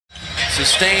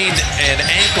sustained an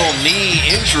ankle-knee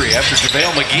injury after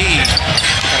JaVale McGee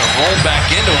kind of rolled back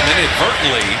into him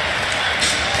inadvertently.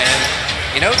 And,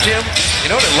 you know, Jim,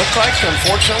 you know what it looked like,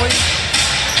 unfortunately?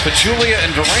 Pachulia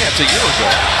and Durant a year ago.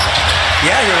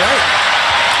 Yeah, you're right.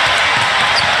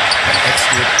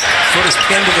 Your foot is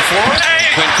pinned to the floor.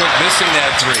 Quinn Cook missing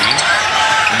that three.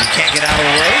 And you can't get out of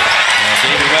the way.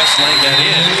 David West laying that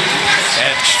in.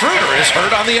 And Schroder is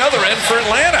hurt on the other end for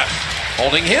Atlanta,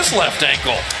 holding his left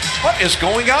ankle. What is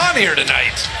going on here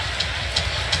tonight?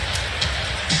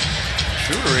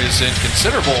 Schroder is in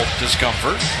considerable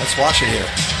discomfort. Let's watch it here.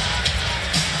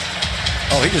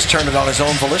 Oh, he just turned it on his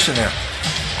own volition there.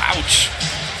 Ouch.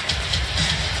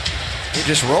 He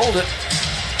just rolled it,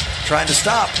 trying to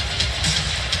stop.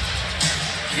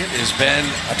 It has been...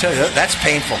 I tell you, that's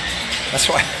painful. That's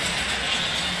why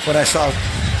when I saw it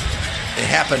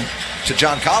happen to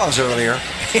John Collins earlier,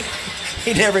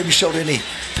 he never even showed any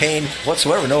pain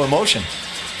whatsoever, no emotion.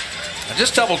 I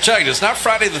just double-checked. It's not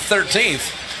Friday the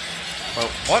 13th. But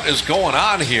what is going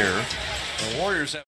on here? The Warriors have...